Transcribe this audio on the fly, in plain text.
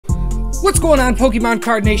What's going on, Pokemon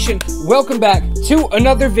Card Nation? Welcome back to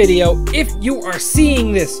another video. If you are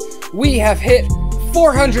seeing this, we have hit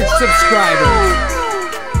 400 subscribers.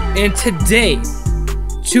 And today,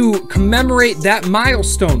 to commemorate that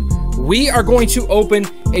milestone, we are going to open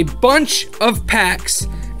a bunch of packs,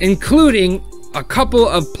 including a couple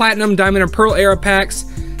of Platinum, Diamond, and Pearl era packs,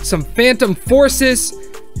 some Phantom Forces,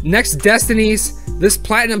 Next Destinies, this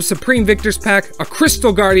Platinum Supreme Victors pack, a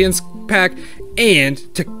Crystal Guardians pack, and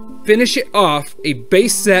to finish it off, a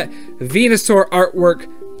base set Venusaur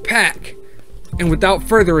artwork pack. And without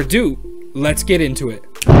further ado, let's get into it.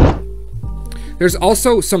 There's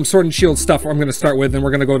also some Sword and Shield stuff I'm going to start with, and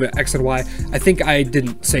we're going to go to X and Y. I think I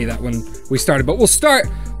didn't say that when we started, but we'll start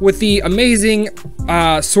with the amazing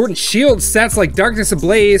Sword and Shield sets like Darkness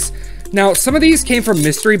Ablaze. Now, some of these came from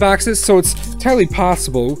mystery boxes, so it's entirely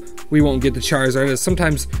possible we won't get the Charizard.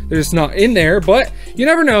 Sometimes they're just not in there, but you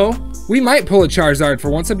never know. We might pull a Charizard for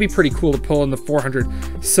once. That'd be pretty cool to pull in the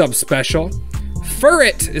 400 sub special.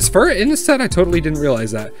 Furret. Is Furret in this set? I totally didn't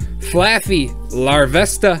realize that. Flaffy,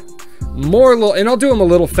 Larvesta, Morlul, and I'll do them a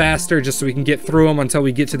little faster just so we can get through them until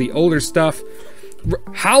we get to the older stuff.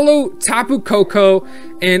 Hollow Tapu Koko,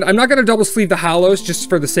 and I'm not going to double sleeve the hollows just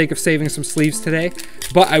for the sake of saving some sleeves today,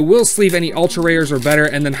 but I will sleeve any ultra rares or better,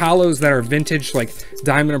 and then hollows that are vintage like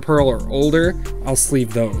Diamond and Pearl or older, I'll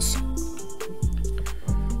sleeve those.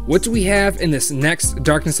 What do we have in this next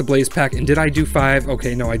Darkness Ablaze pack? And did I do 5?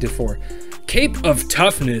 Okay, no, I did 4. Cape of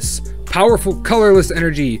Toughness, Powerful Colorless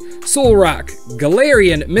Energy, Solrock,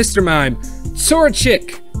 Galarian, Mr. Mime,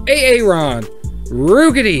 Torchic, Aaron,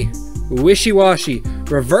 Rookity, Wishy-Washy,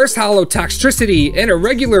 Reverse Hollow Toxtricity, and a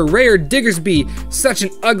regular rare Diggersby. Such an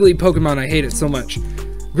ugly Pokemon, I hate it so much.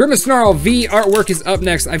 Grimmsnarl V artwork is up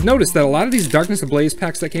next. I've noticed that a lot of these Darkness Ablaze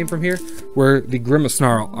packs that came from here were the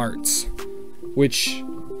Grimmsnarl arts, which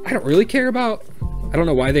I don't really care about. I don't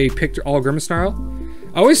know why they picked all Grimmsnarl.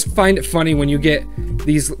 I always find it funny when you get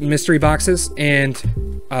these mystery boxes and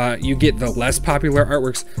you get the less popular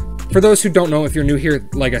artworks. For those who don't know, if you're new here,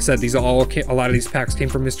 like I said, these all a lot of these packs came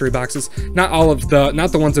from mystery boxes. Not all of the,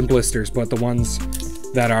 not the ones in blisters, but the ones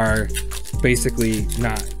that are basically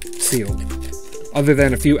not sealed. Other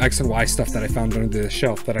than a few X and Y stuff that I found under the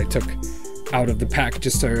shelf that I took out of the pack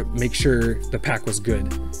just to make sure the pack was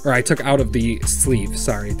good. Or I took out of the sleeve,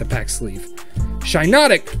 sorry, the pack sleeve.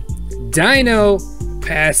 Shiinotic, Dino,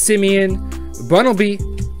 Passimian, Bunnelby,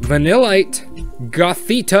 Vanillite,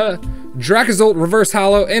 Gothita, Dracozolt Reverse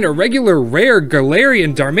Hollow, and a regular rare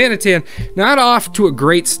Galarian Darmanitan. Not off to a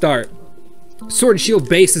great start. Sword and Shield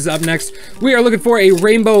base is up next. We are looking for a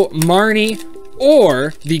Rainbow Marnie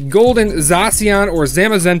or the Golden Zacian or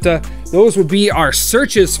Zamazenta. Those would be our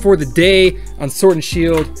searches for the day on Sword and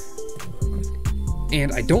Shield.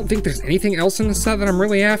 And I don't think there's anything else in the set that I'm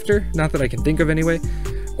really after. Not that I can think of anyway.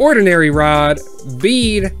 Ordinary Rod,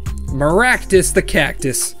 Bead, Maractus the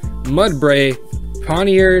Cactus, Mudbray,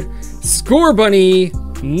 Pawniard, Scorbunny,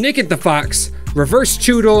 Nickit the Fox, Reverse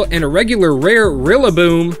Choodle, and a regular rare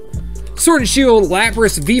Rillaboom. Sword and Shield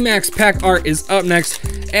Lapras VMAX pack art is up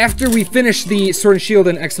next after we finish the Sword and Shield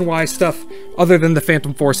and X and Y stuff, other than the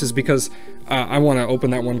Phantom Forces, because I want to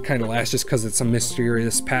open that one kind of last just because it's a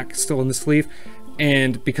mysterious pack still in the sleeve,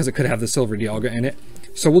 and because it could have the Silver Dialga in it.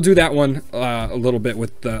 So we'll do that one a little bit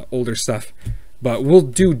with the older stuff, but we'll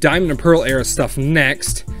do Diamond and Pearl era stuff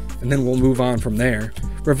next, and then we'll move on from there.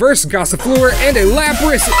 Reverse Gossifleur and a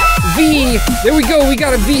Lapras V. There we go, we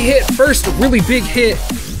got a V hit. First really big hit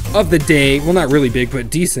of the day. Well, not really big,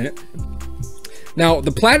 but decent. Now,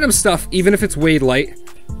 the Platinum stuff, even if it's weighed light,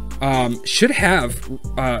 should have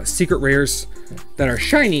secret rares that are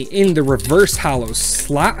shiny in the Reverse Hollow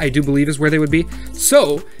slot, I do believe is where they would be.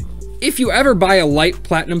 So, if you ever buy a light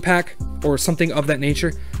Platinum pack or something of that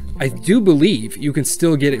nature, I do believe you can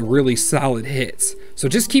still get really solid hits. So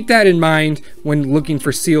just keep that in mind when looking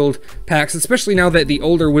for sealed packs, especially now that the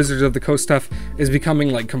older Wizards of the Coast stuff is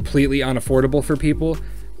becoming like completely unaffordable for people,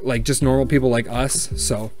 like just normal people like us.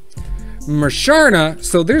 So Marsharna,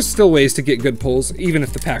 so there's still ways to get good pulls, even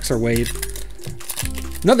if the packs are weighed.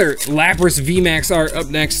 Another Lapras VMAX art up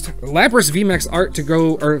next. Lapras VMAX art to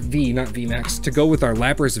go, or V, not VMAX, to go with our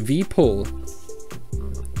Lapras V pull.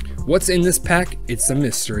 What's in this pack? It's a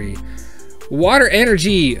mystery. Water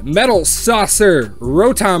Energy, Metal Saucer,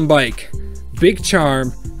 Rotom Bike, Big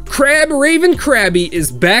Charm, Crab Raven Krabby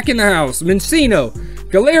is back in the house, Mincino,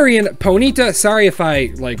 Galarian Ponyta, sorry if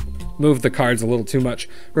I like moved the cards a little too much,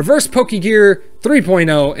 Reverse Pokegear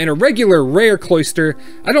 3.0, and a regular rare Cloyster.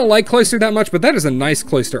 I don't like Cloyster that much, but that is a nice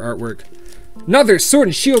Cloyster artwork. Another Sword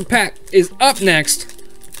and Shield pack is up next.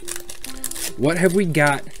 What have we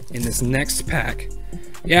got in this next pack?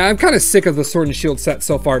 Yeah, I'm kind of sick of the Sword and Shield set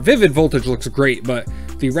so far. Vivid Voltage looks great, but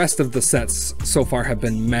the rest of the sets so far have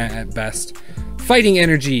been meh at best. Fighting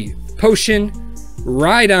Energy, Potion,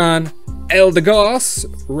 Rhydon, Eldegoss,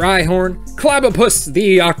 Rhyhorn, Clobopus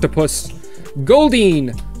the Octopus,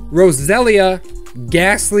 Goldeen, Roselia,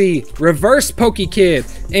 Ghastly, Reverse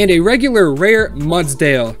Pokekid, and a regular rare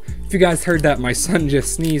Mudsdale. If you guys heard that, my son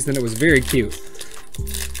just sneezed and it was very cute.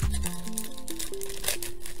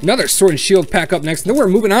 Another Sword and Shield pack up next. Then we're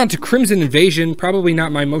moving on to Crimson Invasion. Probably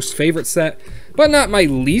not my most favorite set, but not my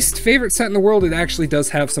least favorite set in the world. It actually does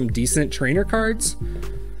have some decent trainer cards.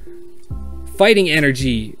 Fighting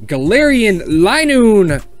Energy, Galarian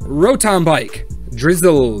Linoon, Rotom-Bike,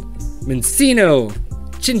 Drizzle, Mincino,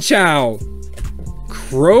 Chinchou,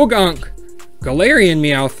 Krogunk, Galarian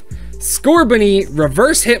Meowth, Scorbunny,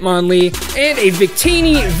 Reverse Hitmonlee, and a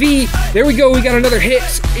Victini V. There we go, we got another hit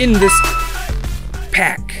in this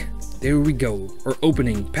pack. There we go. Or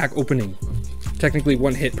opening, pack opening. Technically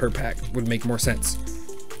 1 hit per pack would make more sense.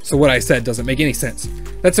 So what I said doesn't make any sense.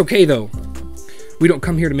 That's okay though. We don't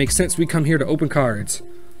come here to make sense, we come here to open cards.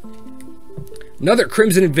 Another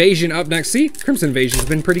Crimson Invasion up next. See, Crimson Invasion has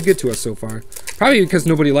been pretty good to us so far. Probably because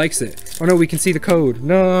nobody likes it. Oh no, we can see the code.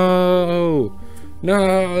 No!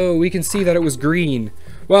 No, we can see that it was green.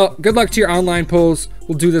 Well, good luck to your online pulls.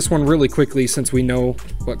 We'll do this one really quickly since we know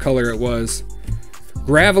what color it was.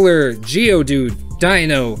 Graveler, Geodude,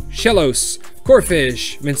 Dino, Shellos,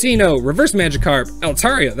 Corphish, Mincino, Reverse Magikarp,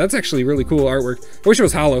 Altaria. That's actually really cool artwork. I wish it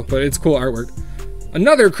was hollow, but it's cool artwork.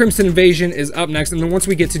 Another Crimson Invasion is up next, and then once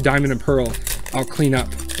we get to Diamond and Pearl, I'll clean up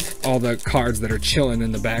all the cards that are chilling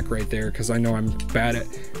in the back right there, because I know I'm bad at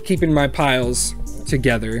keeping my piles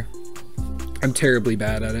together. I'm terribly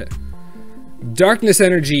bad at it. Darkness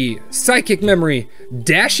Energy, Psychic Memory,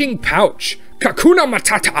 Dashing Pouch, Kakuna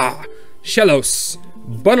Matata, Shellos,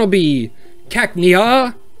 Bunnelby,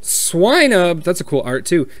 Cacnea, Swinub, that's a cool art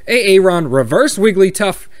too, Aaron, Reverse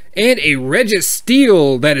Wigglytuff, and a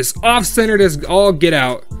Registeel that is off-centered as all get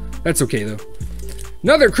out. That's okay though.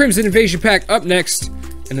 Another Crimson Invasion pack up next,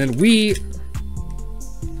 and then we...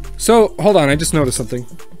 So, hold on, I just noticed something.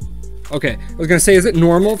 Okay, I was gonna say, is it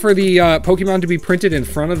normal for the Pokemon to be printed in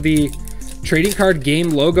front of the trading card game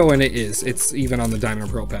logo? And it is. It's even on the Diamond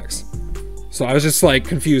and Pearl packs. So I was just like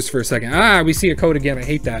confused for a second. Ah, we see a code again. I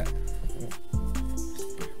hate that.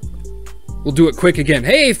 We'll do it quick again.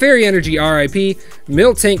 Hey, Fairy Energy, RIP,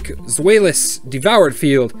 Miltank, Zweilous, Devoured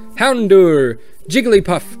Field, Houndour,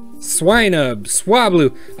 Jigglypuff, Swinub,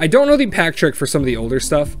 Swablu. I don't know the pack trick for some of the older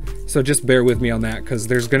stuff, so just bear with me on that, because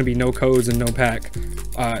there's going to be no codes and no pack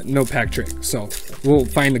trick. So we'll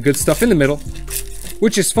find the good stuff in the middle,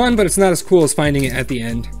 which is fun, but it's not as cool as finding it at the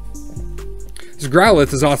end. This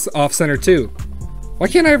Growlithe is off-center too. Why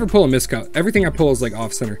can't I ever pull a miscut? Everything I pull is like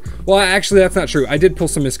off-center. Well, actually, that's not true. I did pull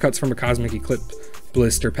some miscuts from a Cosmic Eclipse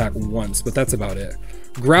blister pack once, but that's about it.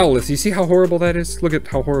 Growlithe, you see how horrible that is? Look at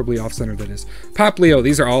how horribly off-center that is. Poplio,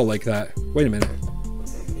 these are all like that. Wait a minute.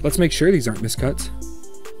 Let's make sure these aren't miscuts.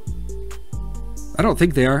 I don't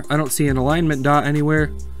think they are. I don't see an alignment dot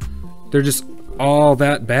anywhere. They're just all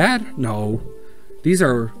that bad? No. These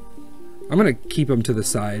are... I'm gonna keep them to the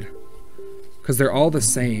side, because they're all the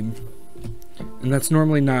same. And that's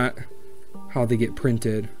normally not how they get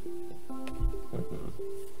printed.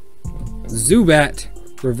 Zubat,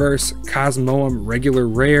 Reverse, Cosmoem, regular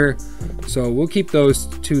rare. So we'll keep those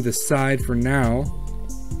to the side for now.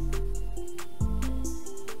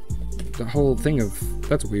 The whole thing of...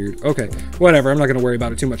 That's weird. Okay, whatever. I'm not going to worry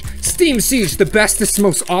about it too much. Steam Siege, the bestest,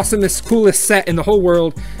 most awesomest, coolest set in the whole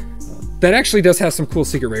world. That actually does have some cool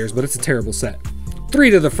secret rares, but it's a terrible set.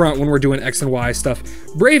 3 to the front when we're doing X and Y stuff.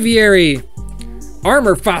 Braviary,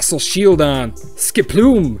 Armor Fossil Shieldon,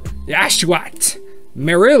 Skiploom, Ashwat,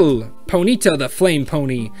 Meryl, Ponyta the Flame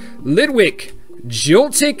Pony, Lidwick,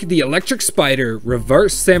 Joltik the Electric Spider,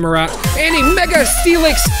 Reverse Samurott, and a Mega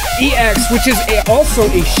Steelix EX, which is also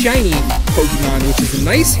a shiny Pokemon, which is a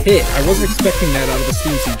nice hit. I wasn't expecting that out of a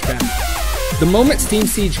Steam Siege pack. The moment Steam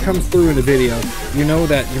Siege comes through in a video, you know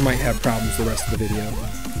that you might have problems the rest of the video.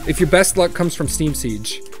 If your best luck comes from Steam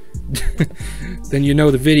Siege, then you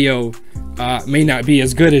know the video may not be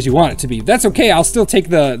as good as you want it to be. That's okay, I'll still take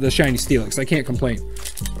the shiny Steelix. I can't complain.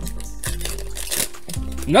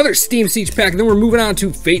 Another Steam Siege pack, and then we're moving on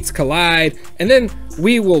to Fates Collide, and then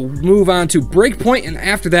we will move on to Breakpoint, and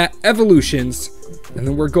after that, Evolutions, and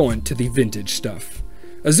then we're going to the vintage stuff.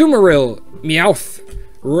 Azumarill, Meowth,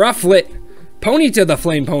 Rufflet, Ponyta the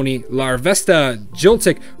Flame Pony, Larvesta,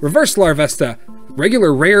 Joltik, Reverse Larvesta,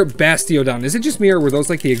 Regular rare Bastiodon. Is it just me or were those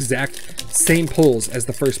like the exact same pulls as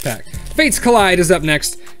the first pack? Fates Collide is up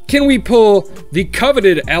next. Can we pull the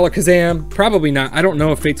coveted Alakazam? Probably not. I don't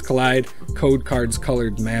know if Fates Collide code cards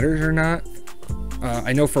colored matters or not.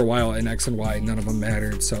 I know for a while in X and Y none of them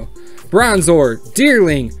mattered, so. Bronzor,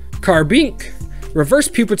 Deerling, Carbink, Reverse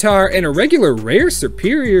Pupitar, and a regular rare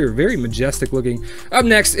Superior. Very majestic looking. Up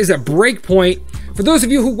next is a Breakpoint. For those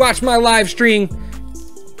of you who watch my live stream,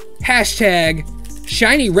 hashtag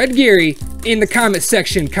Shiny Red Gary in the comment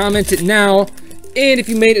section. Comment it now. And if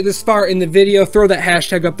you made it this far in the video, throw that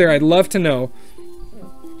hashtag up there. I'd love to know.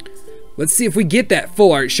 Let's see if we get that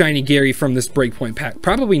full art Shiny Gary from this Breakpoint pack.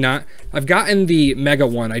 Probably not. I've gotten the Mega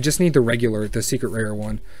one. I just need the regular, the secret rare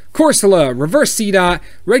one. Corsola, Reverse Seedot,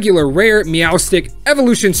 regular rare Meowstic,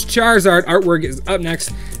 Evolutions Charizard artwork is up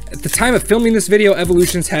next. At the time of filming this video,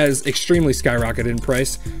 Evolutions has extremely skyrocketed in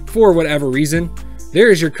price for whatever reason.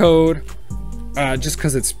 There's your code. Just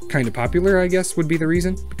because it's kind of popular, I guess, would be the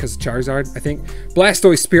reason. Because of Charizard, I think.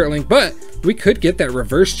 Blastoise, Spirit Link, but we could get that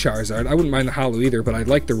reverse Charizard. I wouldn't mind the Holo either, but I'd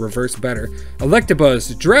like the reverse better.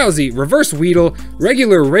 Electabuzz, Drowsy, Reverse Weedle,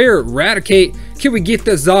 regular rare Raticate. Can we get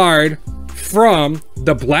the Zard from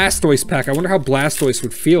the Blastoise pack? I wonder how Blastoise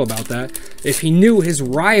would feel about that if he knew his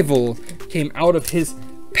rival came out of his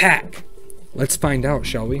pack. Let's find out,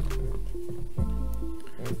 shall we?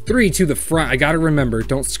 3 to the front. I gotta remember,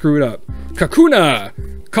 don't screw it up. Kakuna,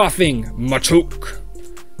 Coughing, Machoke,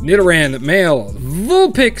 Nidoran, Male,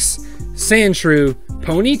 Vulpix, Sandshrew,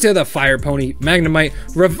 Ponyta the Fire Pony, Magnemite,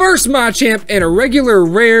 Reverse Machamp, and a regular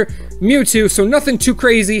rare Mewtwo, so nothing too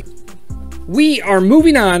crazy. We are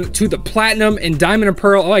moving on to the Platinum and Diamond and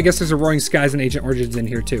Pearl. Oh, I guess there's a Roaring Skies and Ancient Origins in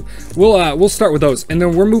here too. We'll start with those, and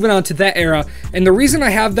then we're moving on to that era. And the reason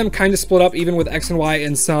I have them kind of split up, even with X and Y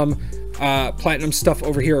and some Platinum stuff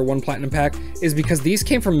over here, or one Platinum pack, is because these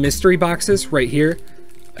came from mystery boxes right here.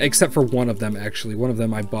 Except for one of them, actually. One of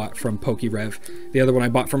them I bought from PokeRev. The other one I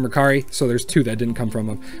bought from Mercari, so there's 2 that didn't come from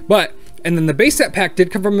them. But, and then the base set pack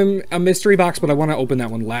did come from a mystery box, but I want to open that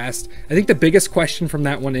one last. I think the biggest question from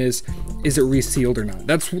that one is it resealed or not?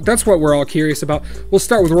 That's what we're all curious about. We'll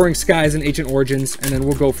start with Roaring Skies and Ancient Origins, and then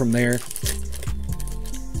we'll go from there.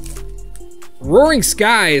 Roaring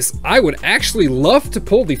Skies, I would actually love to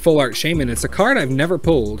pull the Full Art Shaman. It's a card I've never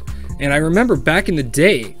pulled, and I remember back in the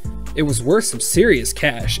day, it was worth some serious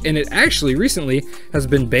cash, and it actually recently has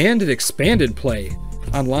been banned at expanded play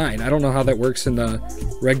online. I don't know how that works in the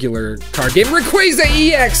regular card game. Rayquaza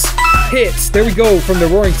EX hits! There we go, from the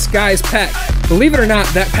Roaring Skies pack. Believe it or not,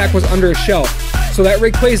 that pack was under a shelf, so that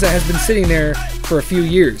Rayquaza has been sitting there for a few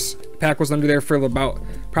years. The pack was under there for about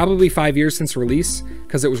probably 5 years since release,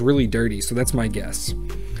 because it was really dirty, so that's my guess.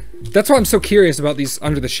 That's why I'm so curious about these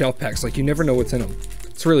under the shelf packs. Like, you never know what's in them.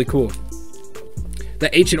 It's really cool.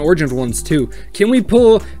 The Ancient Origins ones too. Can we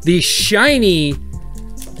pull the shiny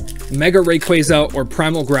Mega Rayquaza or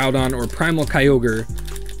Primal Groudon or Primal Kyogre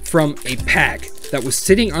from a pack that was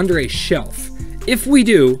sitting under a shelf? If we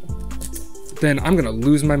do, then I'm gonna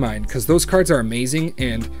lose my mind, because those cards are amazing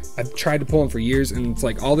and I've tried to pull them for years, and it's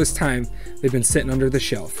like all this time they've been sitting under the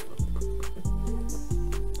shelf.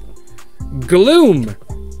 Gloom,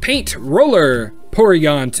 Paint Roller,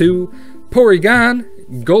 Porygon 2,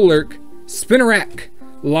 Porygon, Golurk, Spinarak,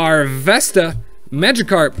 Larvesta,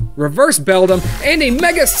 Magikarp, Reverse Beldum, and a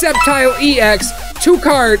Mega Sceptile EX.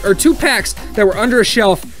 2 packs that were under a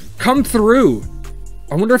shelf come through.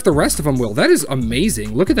 I wonder if the rest of them will. That is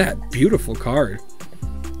amazing. Look at that beautiful card.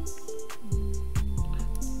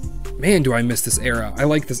 Man, do I miss this era. I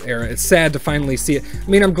like this era. It's sad to finally see it. I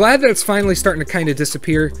mean, I'm glad that it's finally starting to kind of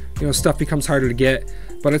disappear. You know, stuff becomes harder to get,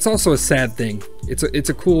 but it's also a sad thing. It was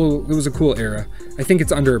a cool era. I think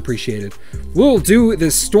it's underappreciated. We'll do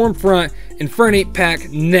this Stormfront Infernape pack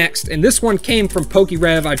next, and this one came from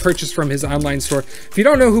PokeRev. I purchased from his online store. If you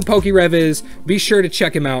don't know who PokeRev is, be sure to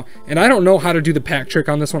check him out. And I don't know how to do the pack trick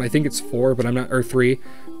on this one. I think it's 4, but I'm not, or 3,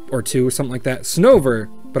 or 2, something like that. Snover,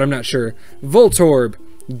 but I'm not sure. Voltorb,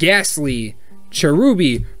 Ghastly,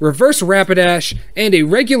 Cherubi, Reverse Rapidash, and a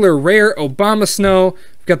regular rare Obama Snow.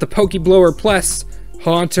 We've got the Pokeblower Plus,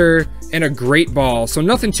 Haunter, and a Great Ball. So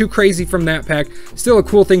nothing too crazy from that pack. Still a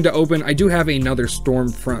cool thing to open. I do have another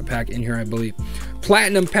Stormfront pack in here, I believe.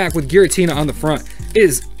 Platinum pack with Giratina on the front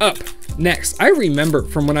is up next. I remember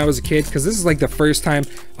from when I was a kid, because this is like the first time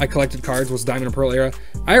I collected cards, was Diamond and Pearl era.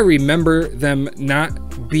 I remember them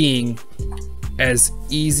not being as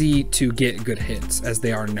easy to get good hits as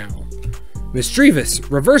they are now. Mischievous,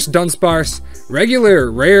 Reverse Dunsparce, regular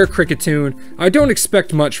rare Cricketune. I don't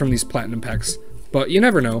expect much from these Platinum packs, but you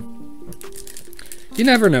never know. You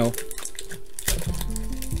never know.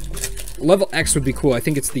 Level X would be cool. I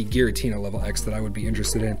think it's the Giratina level X that I would be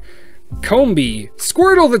interested in. Combi,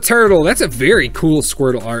 Squirtle the Turtle. That's a very cool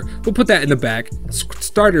Squirtle art. We'll put that in the back.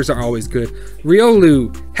 Starters are always good.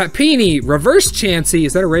 Riolu, Happiny, Reverse Chansey.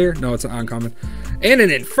 Is that a rare? No, it's an uncommon. And an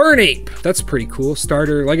Infernape. That's pretty cool.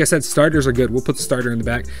 Starter, like I said, starters are good. We'll put the starter in the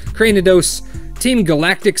back. Cranidos, Team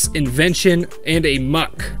Galactic's Invention, and a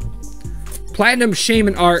Muck. Platinum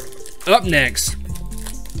Shaman art up next.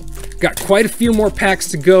 Got quite a few more packs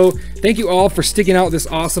to go. Thank you all for sticking out this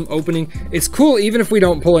awesome opening. It's cool even if we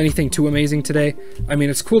don't pull anything too amazing today. I mean,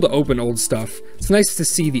 it's cool to open old stuff. It's nice to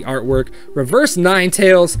see the artwork. Reverse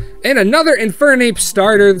Ninetales, and another Infernape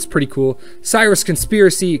starter. That's pretty cool. Cyrus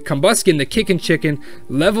Conspiracy, Combuskin the Kickin' Chicken,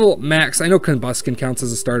 Level Max. I know Combuskin counts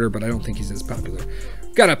as a starter, but I don't think he's as popular.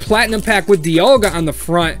 Got a platinum pack with Dialga on the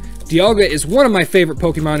front. Dialga is one of my favorite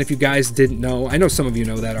Pokemon, if you guys didn't know. I know some of you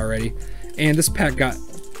know that already. And this pack got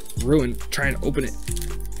ruined trying to open it.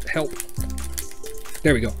 Help.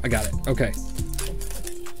 There we go. I got it. Okay.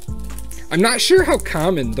 I'm not sure how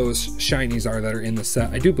common those shinies are that are in the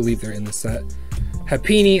set. I do believe they're in the set.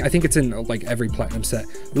 Happiny, I think it's in like every platinum set.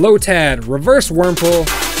 Lotad, Reverse Wurmple,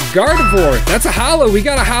 Gardevoir. That's a holo. We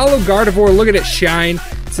got a holo Gardevoir. Look at it shine.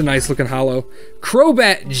 It's a nice looking holo.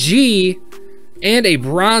 Crobat G, and a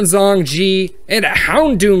Bronzong G, and a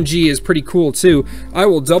Houndoom G is pretty cool too. I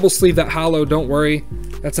will double sleeve that holo, don't worry.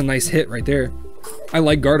 That's a nice hit right there. I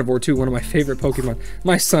like Gardevoir too, one of my favorite Pokemon.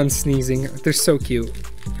 My son's sneezing. They're so cute.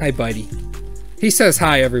 Hi, buddy. He says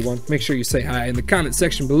hi, everyone. Make sure you say hi in the comment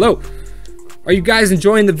section below. Are you guys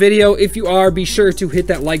enjoying the video? If you are, be sure to hit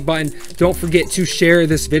that like button. Don't forget to share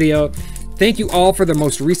this video. Thank you all for the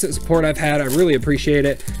most recent support I've had. I really appreciate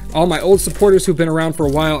it. All my old supporters who've been around for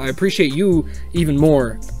a while, I appreciate you even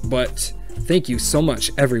more. But thank you so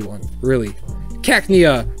much, everyone. Really.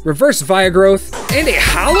 Cacnea, Reverse Viagrowth, and a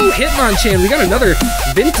holo Hitmonchan. We got another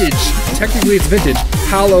vintage. Technically it's vintage.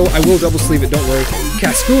 Holo, I will double sleeve it, don't worry.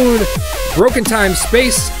 Cascoon, Broken Time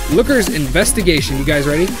Space, Looker's Investigation. You guys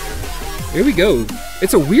ready? Here we go.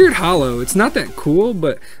 It's a weird holo. It's not that cool,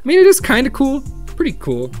 but I mean, it is kind of cool. Pretty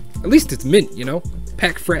cool. At least it's mint, you know?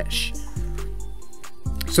 Pack fresh.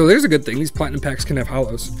 So there's a good thing. These platinum packs can have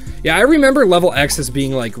holos. Yeah, I remember level X as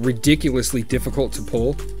being like ridiculously difficult to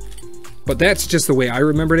pull. But that's just the way I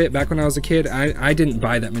remembered it back when I was a kid. I didn't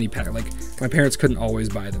buy that many packs. Like, my parents couldn't always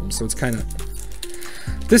buy them. So it's kind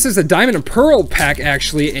of... This is a Diamond and Pearl pack,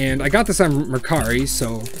 actually. And I got this on Mercari.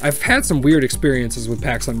 So I've had some weird experiences with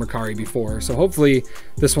packs on Mercari before. So hopefully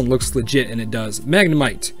this one looks legit, and it does.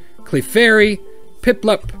 Magnemite, Clefairy,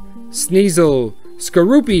 Piplup, Sneasel,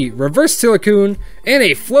 Skorupi, Reverse Silicoon, and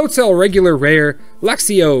a Floatzel regular rare,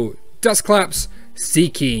 Luxio, Dusclops,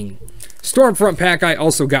 Seaking. Stormfront pack I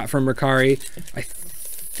also got from Mercari. I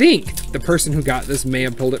think the person who got this may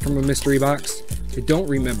have pulled it from a mystery box. I don't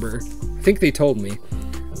remember. I think they told me.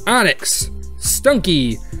 Onyx,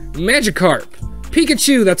 Stunky, Magikarp,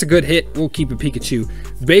 Pikachu, that's a good hit. We'll keep a Pikachu.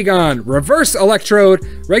 Bagon, Reverse Electrode,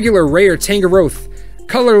 regular rare Tangaroth,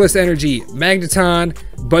 Colorless Energy, Magneton,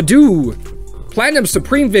 Badoo, Platinum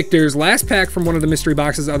Supreme Victors, last pack from one of the mystery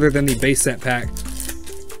boxes other than the base set pack.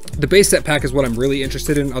 The base set pack is what I'm really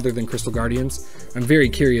interested in other than Crystal Guardians. I'm very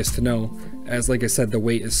curious to know, as like I said, the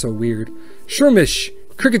weight is so weird. Shroomish,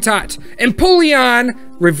 Kricketot, Empoleon,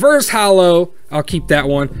 Reverse Holo, I'll keep that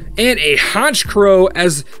one, and a Honchkrow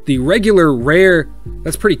as the regular rare.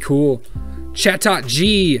 That's pretty cool. Chatot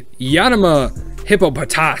G, Yanima,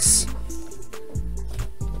 Hippopotas.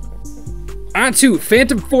 Onto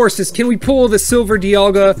Phantom Forces. Can we pull the Silver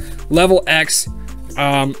Dialga level X?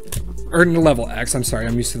 Or no, level X, I'm sorry,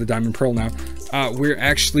 I'm used to the Diamond Pearl now. We're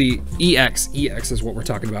actually EX. EX is what we're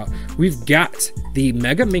talking about. We've got the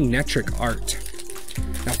Mega Magnetric art.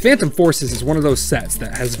 Now, Phantom Forces is one of those sets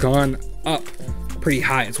that has gone up pretty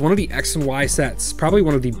high. It's one of the X and Y sets, probably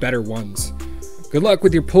one of the better ones. Good luck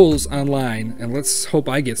with your pulls online, and let's hope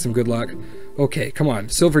I get some good luck. Okay, come on,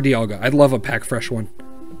 Silver Dialga. I'd love a pack fresh one.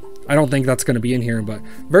 I don't think that's going to be in here, but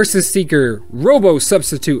Versus Seeker, Robo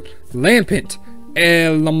Substitute, Lampent,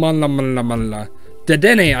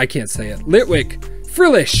 Dedenne, I can't say it, Litwick,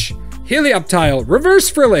 Frillish, Helioptile, Reverse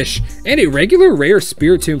Frillish, and a regular rare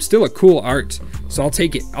Spiritomb. Still a cool art, so I'll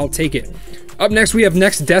take it. I'll take it. Up next, we have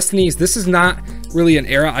Next Destinies. This is not really an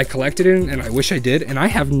era I collected in, and I wish I did, and I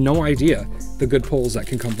have no idea the good pulls that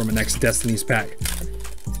can come from a Next Destinies pack.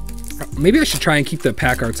 Maybe I should try and keep the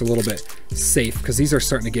pack arts a little bit safe, because these are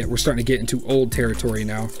we're starting to get into old territory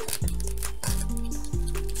now.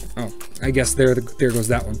 Oh, I guess there goes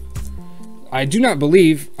that one. I do not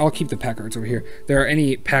believe, I'll keep the pack arts over here, there are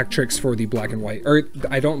any pack tricks for the black and white, or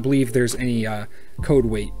I don't believe there's any code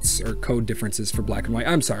weights or code differences for black and white.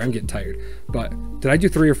 I'm sorry, I'm getting tired, but did I do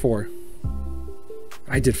 3 or 4?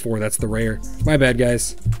 I did 4, that's the rare. My bad,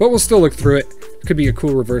 guys. But we'll still look through it. Could be a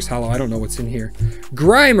cool reverse holo. I don't know what's in here.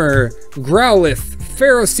 Grimer, Growlithe,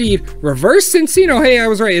 Ferroseed, Reverse Cinccino. Hey, I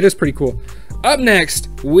was right. It is pretty cool. Up next,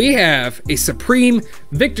 we have a Supreme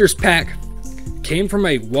Victor's Pack. Came from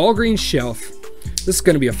a Walgreens shelf. This is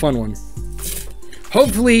going to be a fun one.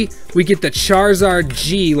 Hopefully, we get the Charizard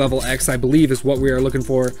G level X, I believe is what we are looking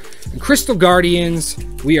for. And Crystal Guardians,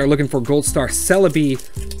 we are looking for Gold Star Celebi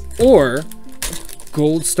or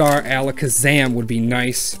Gold Star Alakazam would be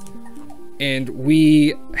nice. And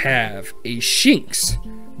we have a Shinx,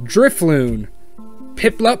 Drifloon,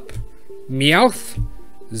 Piplup, Meowth,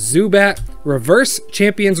 Zubat, Reverse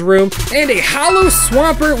Champions Room, and a Holo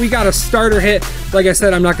Swampert. We got a starter hit. Like I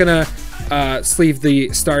said, I'm not gonna sleeve the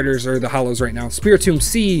starters or the holos right now. Spiritomb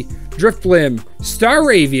C, Drifblim,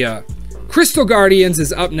 Staravia, Crystal Guardians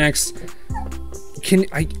is up next.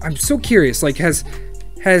 I'm so curious, like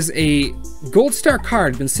has a Gold Star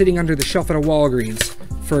card been sitting under the shelf at a Walgreens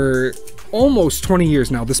for almost 20 years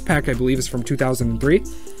now? This pack, I believe, is from 2003.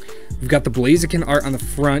 We've got the Blaziken art on the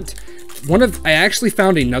front. I actually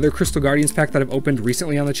found another Crystal Guardians pack that I've opened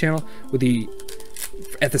recently on the channel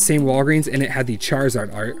at the same Walgreens, and it had the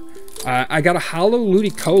Charizard art. I got a Holo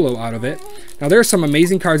Ludicolo out of it. Now there are some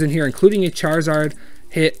amazing cards in here, including a Charizard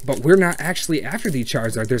hit, but we're not actually after the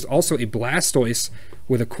Charizard. There's also a Blastoise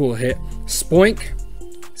with a cool hit. Spoink,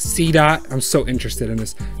 C-Dot, I'm so interested in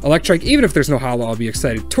this. Electrike, even if there's no holo, I'll be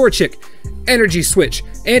excited. Torchic, Energy Switch,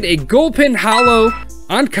 and a Gulpin holo,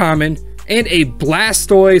 uncommon, and a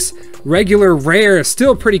Blastoise, regular rare,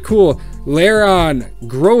 still pretty cool. Lairon,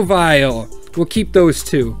 Grovyle, we'll keep those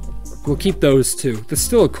two. We'll keep those two. That's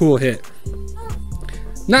still a cool hit.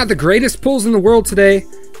 Not the greatest pulls in the world today,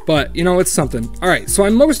 but you know, it's something. All right, so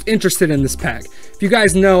I'm most interested in this pack. If you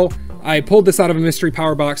guys know, I pulled this out of a mystery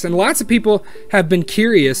power box, and lots of people have been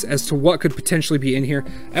curious as to what could potentially be in here.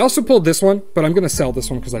 I also pulled this one, but I'm gonna sell this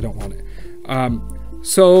one because I don't want it.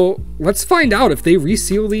 So let's find out if they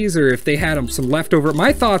reseal these or if they had some leftover.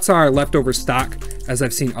 My thoughts are leftover stock, as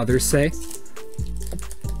I've seen others say.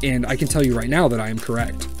 And I can tell you right now that I am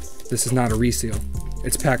correct. This is not a reseal.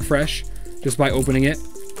 It's pack fresh, just by opening it.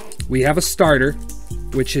 We have a starter,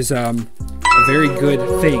 which is a very good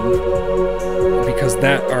thing, because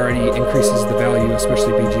that already increases the value,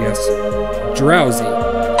 especially BGS. Drowsy.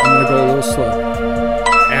 I'm gonna go a little slow.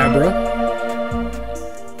 Abra.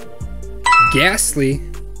 Ghastly.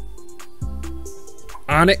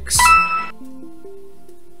 Onyx.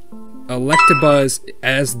 Electabuzz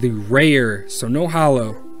as the rare, so no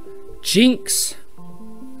holo. Jinx.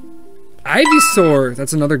 Ivysaur,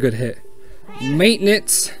 that's another good hit.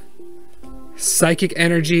 Maintenance. Psychic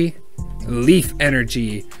Energy. Leaf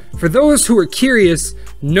Energy. For those who are curious,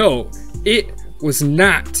 no, it was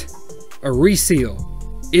not a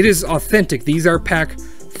reseal. It is authentic. These are pack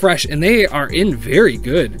fresh, and they are in very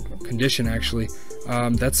good condition, actually.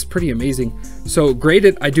 That's pretty amazing. So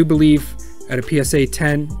graded, I do believe, at a PSA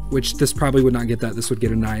 10, which this probably would not get that. This would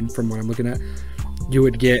get a 9 from what I'm looking at. You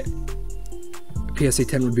would get, PSA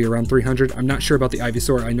 10 would be around 300. I'm not sure about the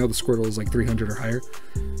Ivysaur. I know the Squirtle is like 300 or higher.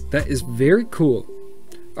 That is very cool.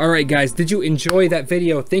 Alright guys, did you enjoy that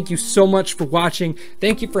video? Thank you so much for watching.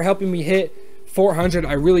 Thank you for helping me hit 400.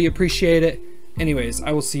 I really appreciate it. Anyways,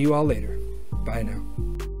 I will see you all later. Bye now.